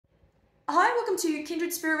Hi, welcome to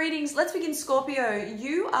Kindred Spirit Readings. Let's begin, Scorpio.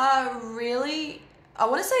 You are really, I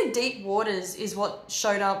want to say deep waters is what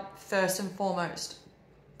showed up first and foremost.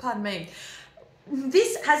 Pardon me.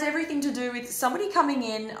 This has everything to do with somebody coming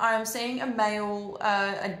in. I'm seeing a male,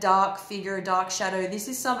 a dark figure, a dark shadow. This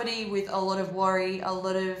is somebody with a lot of worry, a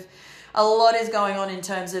lot is going on in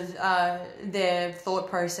terms of their thought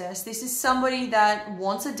process. This is somebody that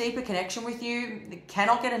wants a deeper connection with you,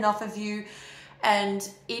 cannot get enough of you, and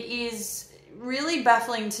it is really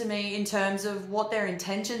baffling to me in terms of what their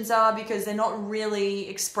intentions are, because they're not really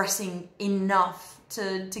expressing enough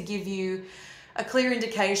to give you a clear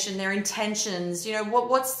indication, their intentions. You know,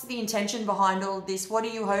 what's the intention behind all of this? What do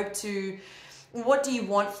you hope to, what do you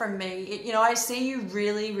want from me? You know, I see you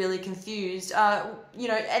really, really confused. You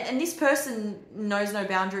know, and this person knows no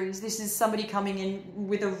boundaries. This is somebody coming in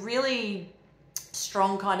with a really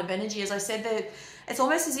strong kind of energy. As I said, it's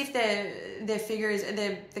almost as if their figure is,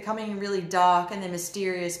 they're coming in really dark and they're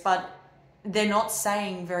mysterious, but they're not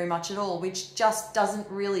saying very much at all, which just doesn't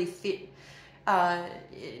really fit.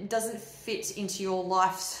 It doesn't fit into your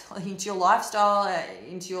life, into your lifestyle,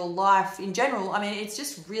 into your life in general. I mean, it's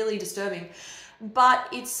just really disturbing. But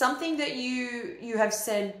it's something that you have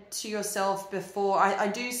said to yourself before. I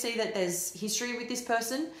do see that there's history with this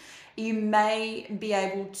person. You may be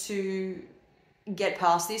able to get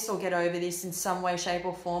past this or get over this in some way, shape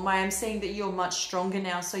or form. I am seeing that you're much stronger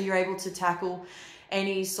now, so you're able to tackle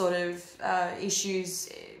any sort of issues.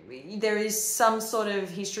 There is some sort of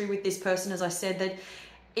history with this person, as I said, that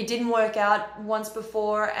it didn't work out once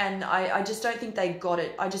before, and I just don't think they got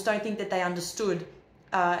it. I just don't think that they understood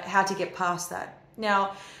how to get past that.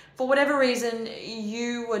 Now, for whatever reason,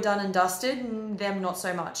 you were done and dusted, and them not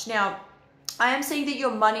so much. Now, I am seeing that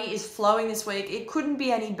your money is flowing this week. It couldn't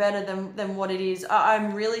be any better than what it is.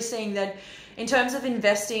 I'm really seeing that in terms of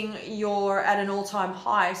investing, you're at an all-time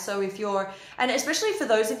high. So if you're, and especially for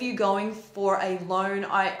those of you going for a loan,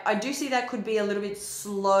 I do see that could be a little bit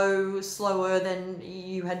slower than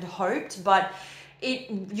you had hoped, but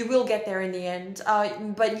you will get there in the end.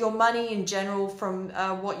 But your money in general, from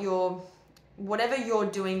whatever you're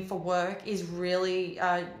doing for work, is really,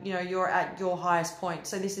 you know, you're at your highest point.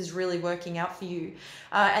 So this is really working out for you.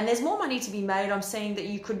 And there's more money to be made. I'm seeing that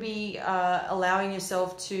you could be allowing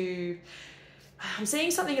yourself to, I'm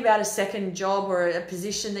seeing something about a second job or a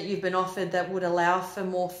position that you've been offered that would allow for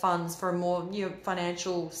more funds, for a more, you know,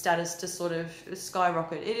 financial status to sort of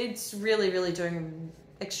skyrocket. It's really, really doing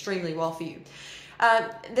extremely well for you.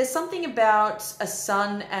 There's something about a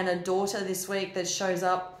son and a daughter this week that shows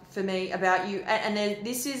up for me about you, and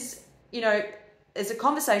this is, you know, there's a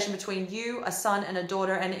conversation between you, a son and a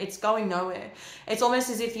daughter, and it's going nowhere. It's almost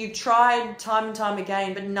as if you've tried time and time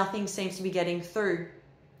again, but nothing seems to be getting through.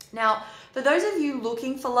 Now, for those of you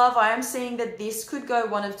looking for love, I am seeing that this could go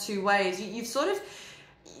one of two ways. You've sort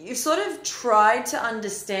of tried to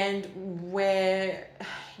understand where,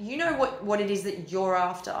 you know, what it is that you're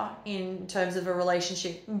after in terms of a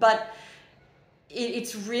relationship, but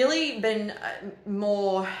it's really been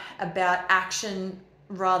more about action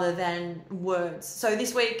rather than words. So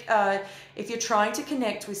this week, if you're trying to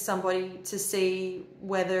connect with somebody to see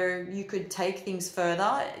whether you could take things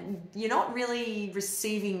further, you're not really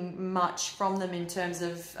receiving much from them in terms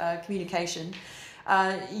of communication.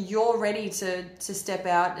 You're ready to step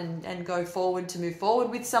out and go forward, to move forward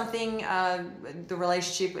with something, the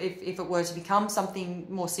relationship, if it were to become something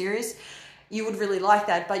more serious. You would really like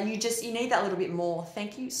that, but you need that little bit more.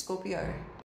 Thank you, Scorpio.